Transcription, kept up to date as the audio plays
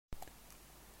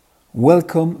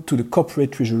Welcome to the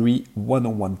Corporate Treasury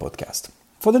 101 podcast.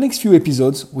 For the next few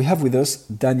episodes, we have with us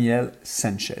Daniel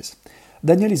Sanchez.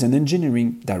 Daniel is an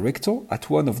engineering director at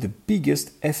one of the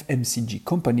biggest FMCG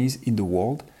companies in the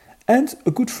world and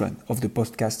a good friend of the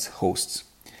podcast's hosts.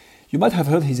 You might have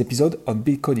heard his episode on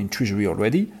Bitcoin in Treasury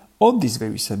already on this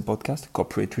very same podcast,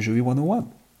 Corporate Treasury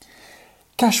 101.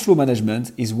 Cash flow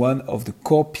management is one of the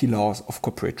core pillars of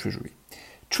corporate treasury.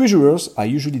 Treasurers are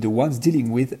usually the ones dealing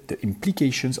with the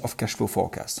implications of cash flow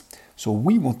forecasts. So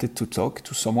we wanted to talk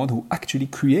to someone who actually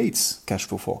creates cash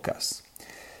flow forecasts.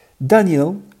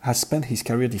 Daniel has spent his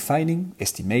career defining,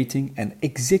 estimating, and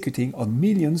executing on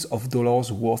millions of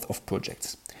dollars worth of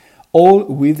projects, all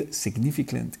with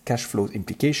significant cash flow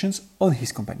implications on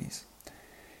his companies.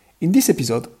 In this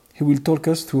episode, he will talk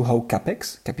us through how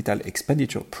CapEx, capital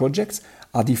expenditure projects,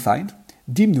 are defined,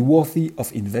 deemed worthy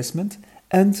of investment,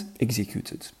 and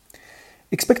executed.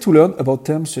 Expect to learn about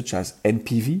terms such as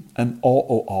NPV and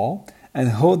ROR and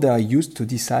how they are used to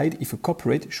decide if a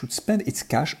corporate should spend its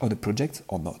cash on a project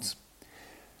or not.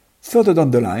 Further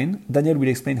down the line, Daniel will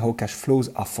explain how cash flows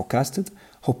are forecasted,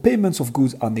 how payments of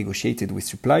goods are negotiated with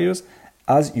suppliers,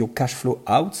 as your cash flow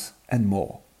out, and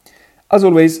more. As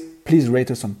always, please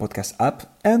rate us on podcast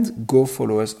app and go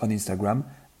follow us on Instagram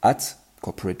at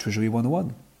Corporate Treasury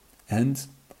 101. And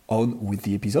on with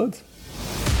the episode.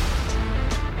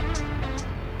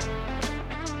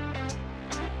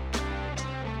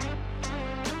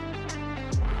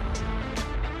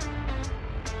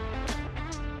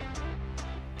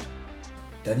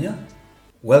 Daniel,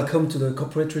 welcome to the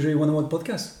Corporate Treasury 101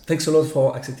 podcast. Thanks a lot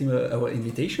for accepting our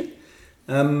invitation.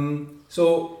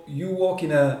 So you work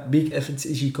in a big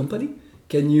FMCG company.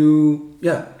 Can you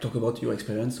talk about your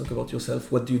experience, talk about yourself,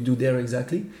 what do you do there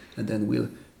exactly? And then we'll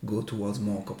go towards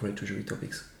more corporate treasury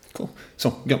topics. Cool.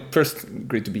 So first,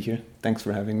 great to be here. Thanks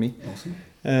for having me. Awesome.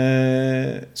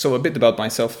 So a bit about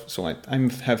myself. So I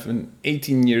have an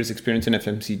 18 years experience in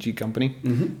FMCG company.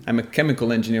 Mm-hmm. I'm a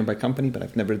chemical engineer by company, but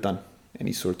I've never done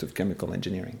any sort of chemical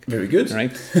engineering. Very good.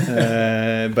 Right.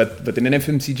 But in an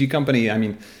FMCG company, I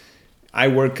mean, I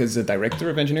work as a director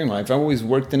of engineering. I've always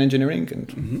worked in engineering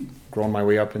and grown my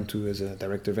way up into as a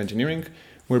director of engineering,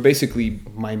 where basically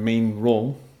my main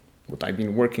role, what I've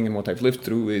been working and what I've lived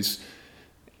through is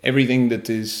everything that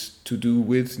is to do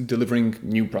with delivering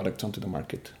new products onto the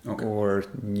market or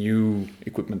new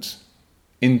equipment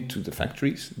into the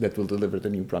factories that will deliver the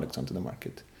new products onto the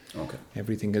market. Okay.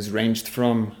 Everything has ranged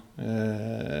from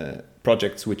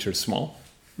projects which are small,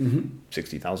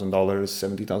 $60,000,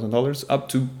 $70,000, up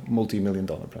to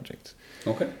multi-million-dollar projects.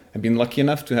 Okay. I've been lucky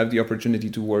enough to have the opportunity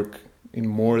to work in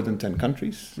more than 10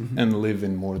 countries and live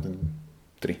in more than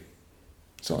 3.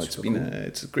 So That's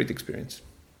it's a great experience.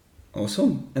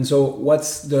 Awesome. And so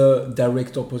what's the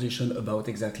director position about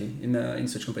exactly in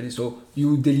such companies? So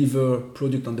you deliver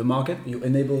product on the market, you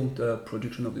enable the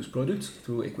production of those products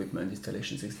through equipment,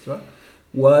 installations, etc.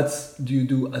 What do you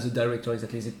do as a director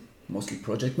exactly? Is it mostly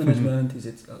project management? Is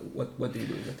it what do you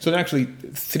do exactly? So there are actually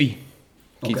 3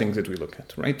 key things that we look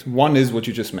at, right? One is what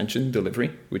you just mentioned,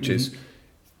 delivery, which is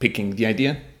picking the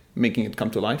idea, making it come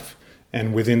to life.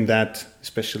 And within that,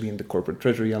 especially in the corporate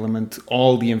treasury element,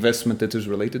 all the investment that is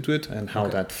related to it and how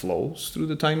that flows through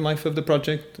the time life of the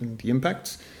project and the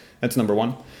impacts. That's number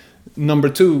 1. Number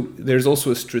 2, there's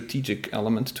also a strategic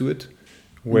element to it,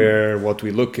 where what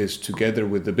we look is together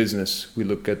with the business, we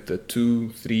look at the 2,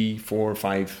 3, 4,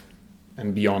 5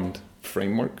 and beyond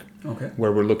framework,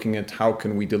 where we're looking at how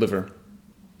can we deliver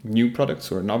new products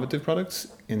or innovative products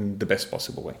in the best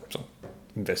possible way. So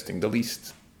investing the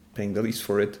least, paying the least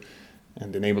for it,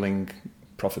 and enabling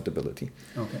profitability.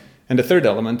 And the third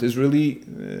element is really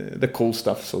the cool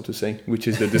stuff, so to say, which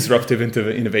is the disruptive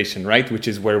innovation, right? Which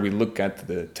is where we look at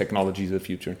the technologies of the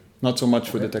future. Not so much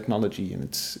for the technology in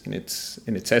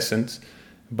its essence,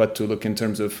 but to look in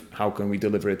terms of how can we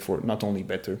deliver it for not only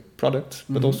better products,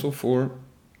 but also for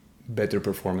better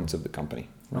performance of the company.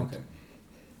 Right? Okay.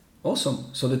 Awesome.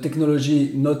 So the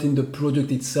technology, not in the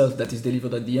product itself that is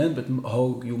delivered at the end, but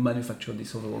how you manufacture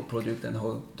this overall product and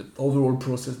how the overall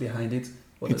process behind it.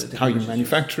 It's how you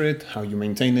manufacture it, how you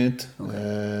maintain it,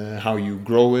 how you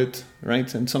grow it,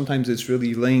 right? And sometimes it's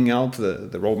really laying out the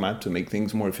roadmap to make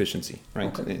things more efficiency,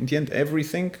 right? In the end,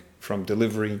 everything from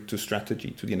delivery to strategy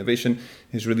to the innovation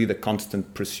is really the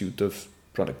constant pursuit of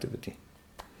productivity.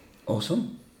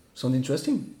 Awesome. Sounds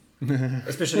interesting.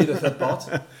 Especially the third part.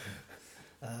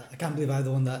 I can't believe I'm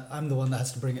the one that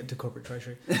has to bring it to corporate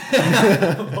treasury.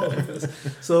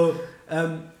 So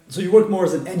you work more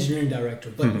as an engineering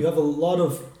director, but you have a lot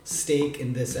of stake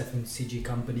in this FMCG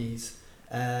companies.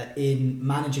 in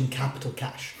managing capital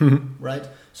cash, right?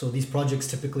 So these projects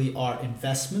typically are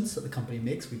investments that the company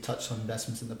makes. We touched on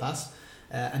investments in the past.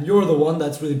 And you're the one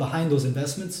that's really behind those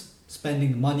investments,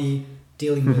 spending money,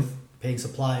 dealing with paying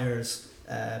suppliers,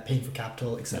 paying for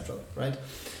capital, etc., right?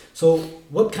 So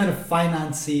what kind of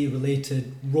financing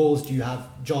related roles do you have,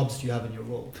 jobs do you have in your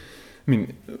role? I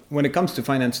mean, when it comes to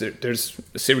finance, there's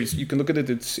a series. You can look at it.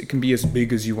 It can be as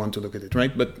big as you want to look at it,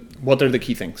 right? But what are the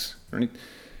key things, right?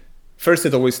 First,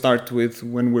 it always starts with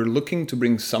when we're looking to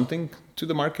bring something to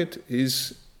the market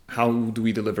is how do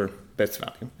we deliver best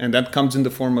value? And that comes in the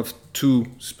form of two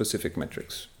specific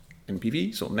metrics.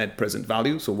 NPV, so net present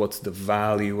value. So what's the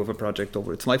value of a project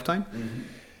over its lifetime?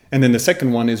 And then the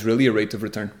second one is really a rate of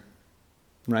return,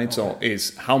 right? Okay. So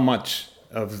is how much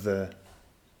of the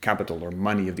capital or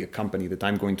money of the company that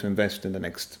I'm going to invest in the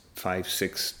next 5,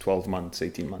 6, 12 months,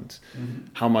 18 months,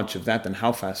 how much of that and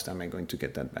how fast am I going to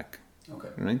get that back? Okay.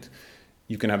 Right?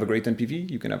 You can have a great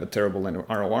NPV, you can have a terrible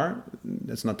ROR.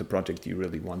 That's not the project you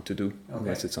really want to do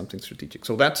unless it's something strategic.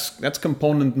 So that's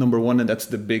component number one, and that's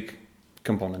the big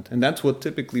component. And that's what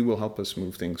typically will help us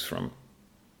move things from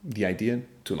the idea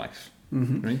to life.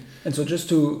 Right? And so just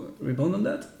to rebound on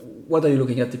that, what are you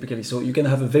looking at typically? So you can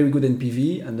have a very good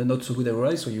NPV and a not so good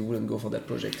ROI, so you wouldn't go for that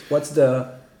project. What's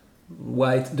the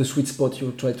sweet spot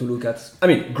you try to look at? I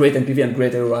mean, great NPV and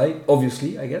great ROI,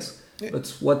 obviously, I guess. Yeah.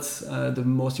 But what's the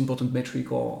most important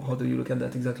metric, or how do you look at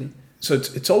that exactly? So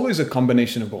it's always a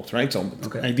combination of both, right? So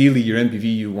ideally, your NPV,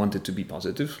 you want it to be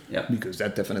positive, because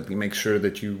that definitely makes sure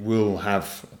that you will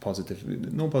have a positive.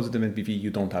 No positive NPV, you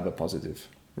don't have a positive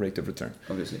rate of return.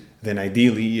 Obviously. Then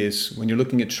ideally is when you're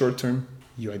looking at short term,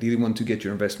 you ideally want to get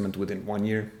your investment within 1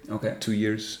 year, 2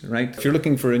 years, right? If you're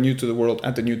looking for a new to the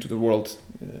world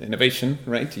innovation,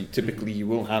 right? You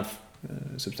will have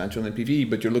substantial NPV,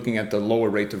 but you're looking at the lower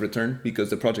rate of return because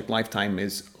the project lifetime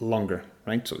is longer,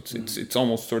 right? So it's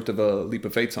almost sort of a leap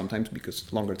of faith sometimes,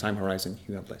 because longer time horizon,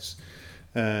 you have less.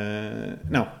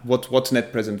 Now, what's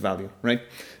net present value, right?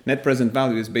 Net present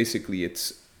value is basically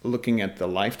it's looking at the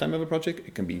lifetime of a project.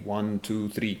 It can be 1, 2,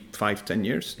 3, 5, 10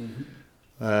 years.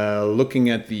 Looking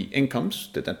at the incomes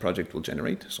that project will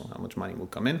generate, so how much money will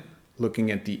come in. Looking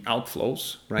at the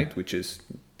outflows, right, which is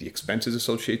the expenses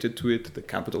associated to it, the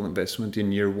capital investment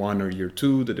in year 1 or year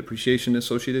 2, the depreciation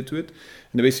associated to it,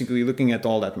 and basically looking at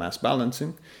all that mass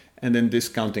balancing and then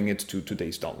discounting it to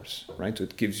today's dollars, right? So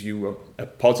it gives you a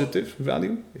positive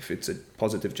value if it's a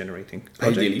positive generating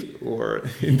project, ideally, or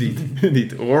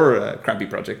indeed, or a crappy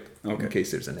project in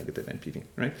case there's a negative NPV,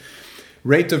 right?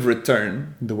 Rate of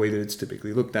return, the way that it's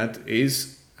typically looked at,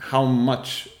 is how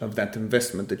much of that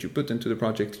investment that you put into the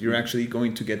project you're actually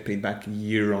going to get paid back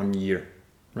year on year,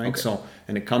 right? So,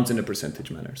 and it comes in a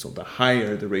percentage manner. So the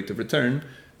higher the rate of return,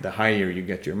 the higher you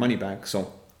get your money back.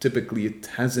 So typically it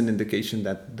has an indication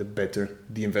that the better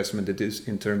the investment it is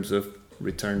in terms of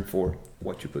return for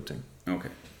what you put in. Okay.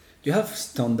 Do you have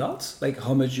standards, like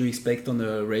how much you expect on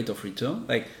the rate of return?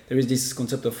 Like there is this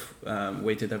concept of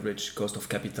weighted average cost of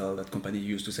capital that companies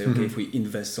use to say, okay, if we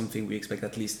invest something, we expect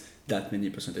at least that many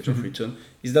percentage of return.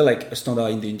 Is there like a standard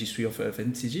in the industry of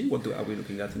FMCG? What are we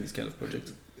looking at in this kind of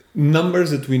project? Numbers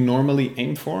that we normally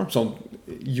aim for. So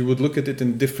you would look at it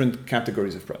in different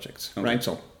categories of projects, right?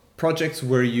 So projects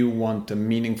where you want a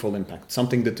meaningful impact,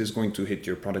 something that is going to hit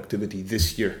your productivity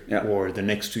this year or the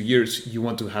next 2 years, you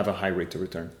want to have a high rate of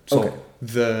return. So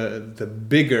the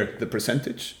bigger the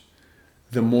percentage,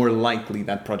 the more likely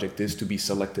that project is to be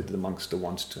selected amongst the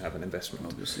ones to have an investment.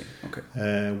 Obviously.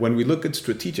 When we look at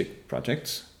strategic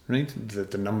projects, right,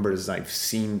 the numbers I've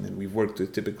seen and we've worked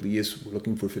with typically is we're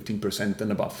looking for 15%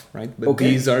 and above, right? But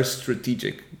these are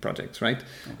strategic projects, right?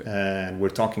 And we're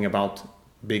talking about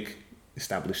big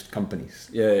established companies,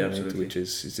 right? Absolutely. Which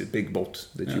is a big boat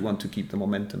that you want to keep the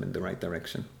momentum in the right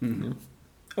direction. And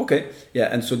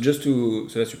so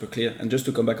so that's super clear. And just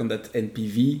to come back on that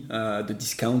NPV, the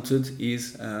discounted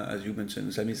is, as you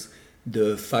mentioned, Sam, is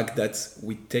the fact that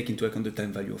we take into account the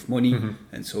time value of money,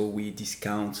 and so we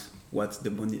discount what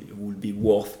the money will be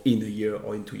worth in a year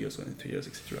or in 2 years or in 3 years,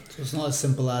 etc. So it's not as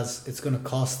simple as it's going to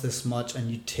cost this much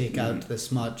and you take out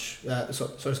this much.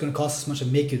 So it's going to cost this much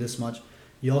and make you this much.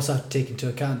 You also have to take into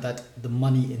account that the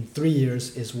money in 3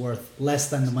 years is worth less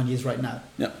than the money is right now.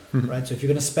 Right. So if you're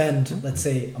going to spend, let's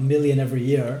say, $1 million every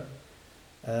year,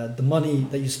 the money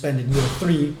that you spend in year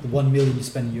 3, the 1 million you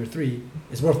spend in year 3,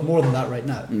 is worth more than that right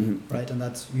now. Right. And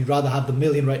you'd rather have the $1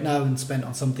 million right now and spend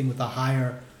on something with a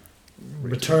higher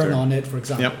return on it, for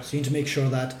example. So you need to make sure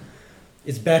that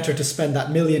it's better to spend that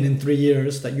 $1 million in 3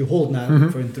 years that you hold now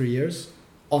for in 3 years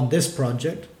on this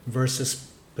project versus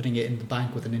putting it in the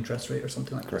bank with an interest rate or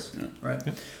something like this, right?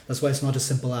 That's why it's not as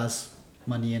simple as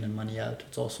money in and money out.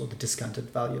 It's also the discounted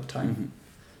value of time.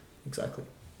 Exactly.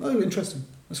 Oh, interesting.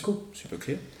 That's cool. Super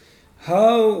clear.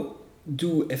 How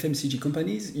do FMCG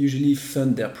companies usually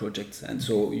fund their projects? And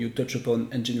so you touch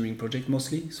upon engineering project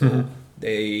mostly. So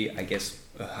they, I guess,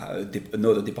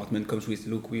 another department comes with,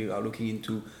 look, we are looking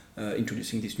into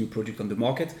introducing this new project on the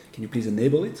market. Can you please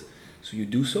enable it? So you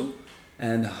do so.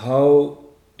 And how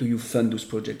do you fund those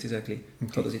projects exactly?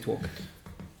 How does it work?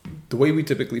 The way we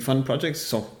typically fund projects,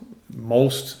 so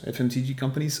most FMCG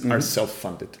companies are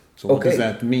self-funded. So what does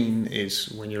that mean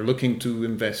is when you're looking to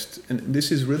invest, and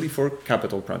this is really for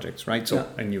capital projects, right? So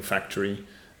a new factory,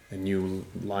 a new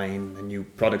line, a new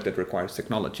product that requires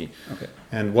technology. Okay.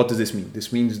 And what does this mean?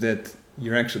 This means that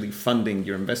you're actually funding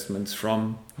your investments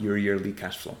from your yearly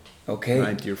cash flow. Okay.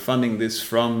 Right? You're funding this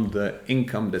from the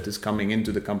income that is coming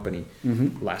into the company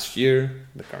last year,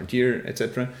 the current year,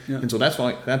 etc. Yeah. And so that's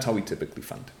how we typically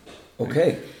fund. Okay.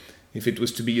 Right? If it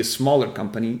was to be a smaller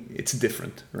company, it's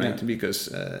different, right? Yeah. Because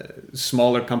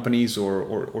smaller companies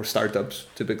or startups,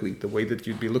 typically the way that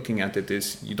you'd be looking at it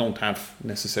is you don't have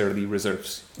necessarily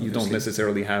reserves. You don't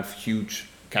necessarily have huge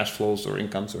cash flows or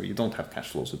incomes, or you don't have cash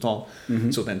flows at all.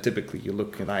 So then typically you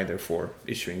look at either for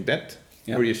issuing debt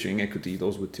or issuing equity.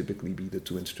 Those would typically be the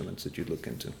two instruments that you'd look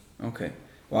into. Okay.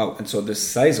 Wow. And so the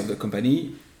size of the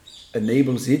company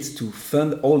enables it to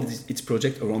fund all its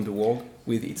projects around the world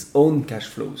with its own cash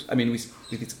flows. I mean,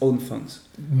 with its own funds.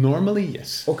 Normally,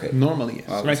 yes. Okay. Normally, yes.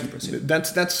 Wow, right. that's impressive.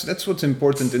 That's what's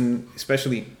important, in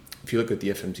especially if you look at the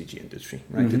FMCG industry,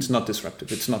 right? It's not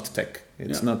disruptive. It's not tech.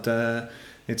 It's not a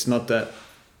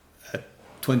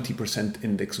 20%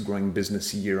 index growing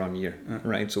business year on year,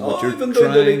 right? So what you're even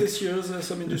trying, though in the latest years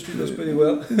some industry does pretty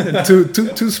well.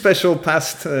 two special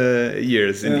past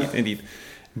years, indeed.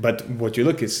 But what you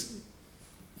look is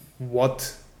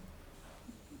what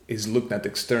is looked at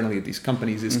externally at these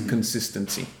companies is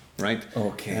consistency, right?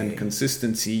 Okay. And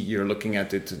consistency, you're looking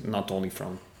at it not only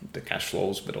from the cash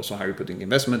flows, but also how you're putting the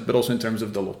investment, but also in terms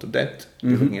of the lot of debt.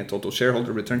 You're looking at total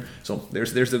shareholder return. So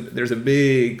there's a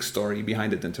big story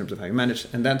behind it in terms of how you manage,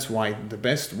 and that's why the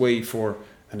best way for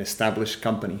an established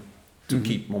company to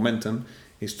keep momentum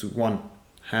is to, one,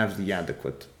 have the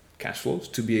adequate cash flows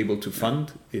to be able to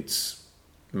fund its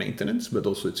maintenance, but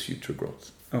also its future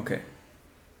growth. Okay.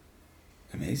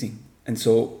 Amazing. And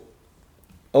so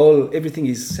everything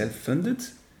is self-funded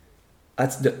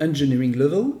at the engineering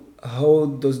level. How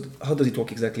does it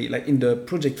work exactly? Like in the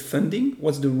project funding,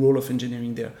 what's the role of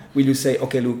engineering there? Will you say,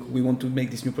 okay, look, we want to make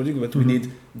this new project, but we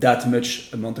need that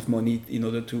much amount of money in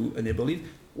order to enable it?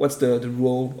 What's the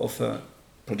role of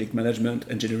project management,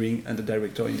 engineering, and the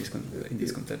director in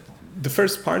this concept? The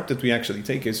first part that we actually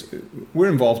take is we're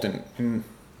involved in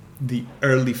the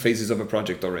early phases of a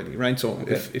project already, right? So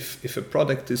if a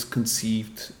product is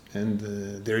conceived and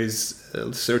there is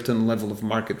a certain level of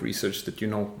market research that you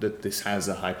know that this has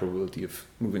a high probability of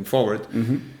moving forward,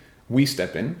 we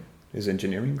step in as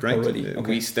engineering, right? Already. Okay.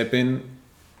 We step in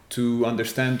to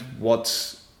understand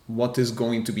what is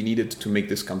going to be needed to make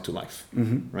this come to life,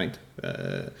 right?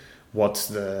 What's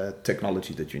the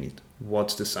technology that you need?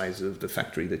 What's the size of the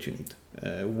factory that you need?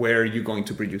 Where are you going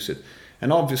to produce it?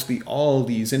 And obviously all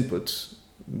these inputs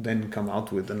then come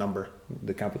out with the number,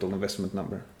 the capital investment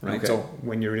number, right? Okay. So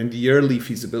when you're in the early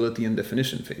feasibility and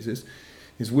definition phases,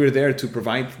 we're there to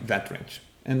provide that range.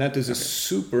 And that is a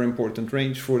super important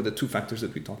range for the two factors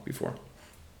that we talked before.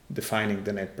 Defining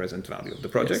the net present value of the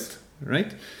project,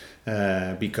 right?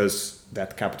 Because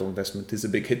that capital investment is a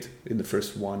big hit in the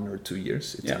first 1 or 2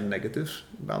 years. It's a negative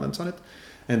balance on it.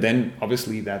 And then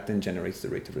obviously that then generates the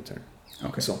rate of return.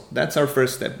 Okay. So that's our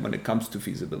first step when it comes to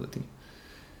feasibility.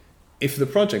 If the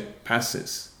project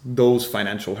passes those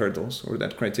financial hurdles or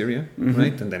that criteria,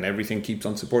 right, and then everything keeps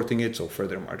on supporting it, so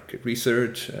further market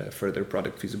research, further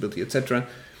product feasibility, etc.,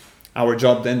 our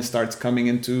job then starts coming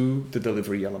into the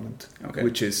delivery element,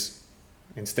 which is,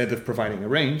 instead of providing a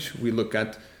range, we look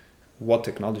at what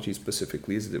technology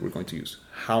specifically is it that we're going to use.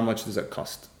 How much does that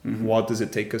cost? What does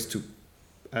it take us to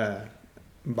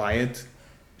buy it,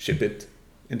 ship it,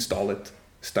 install it,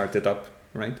 start it up,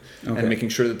 right? And making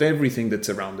sure that everything that's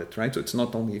around it, right? So it's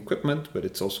not only equipment, but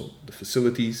it's also the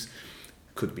facilities,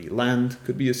 could be land,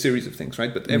 could be a series of things,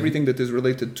 right? But everything that is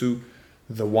related to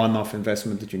the one-off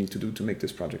investment that you need to do to make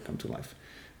this project come to life.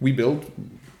 We build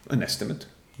an estimate.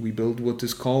 We build what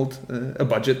is called a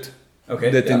budget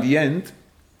that in the end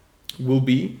will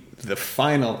be the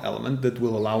final element that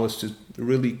will allow us to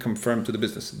really confirm to the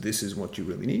business, this is what you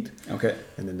really need. Okay.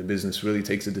 And then the business really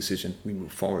takes a decision. We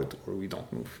move forward or we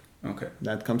don't move. Okay.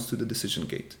 That comes to the decision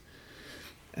gate.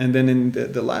 And then in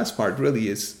the last part really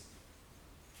is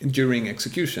during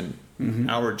execution,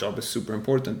 our job is super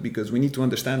important because we need to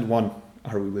understand, one,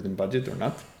 are we within budget or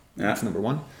not? Yeah. That's number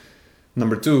one.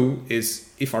 Number two is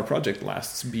if our project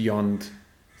lasts beyond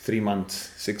 3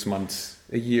 months, 6 months,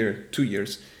 a year, 2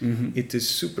 years, it is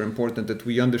super important that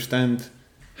we understand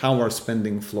how our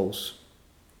spending flows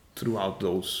throughout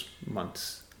those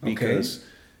months. Because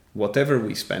whatever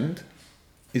we spend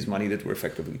is money that we're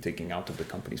effectively taking out of the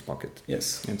company's pocket.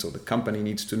 Yes. And so the company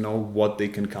needs to know what they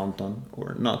can count on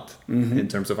or not in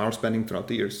terms of our spending throughout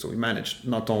the years. So we manage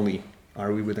not only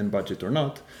are we within budget or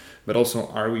not, but also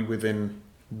are we within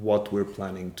what we're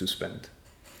planning to spend.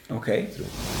 Okay.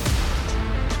 Through.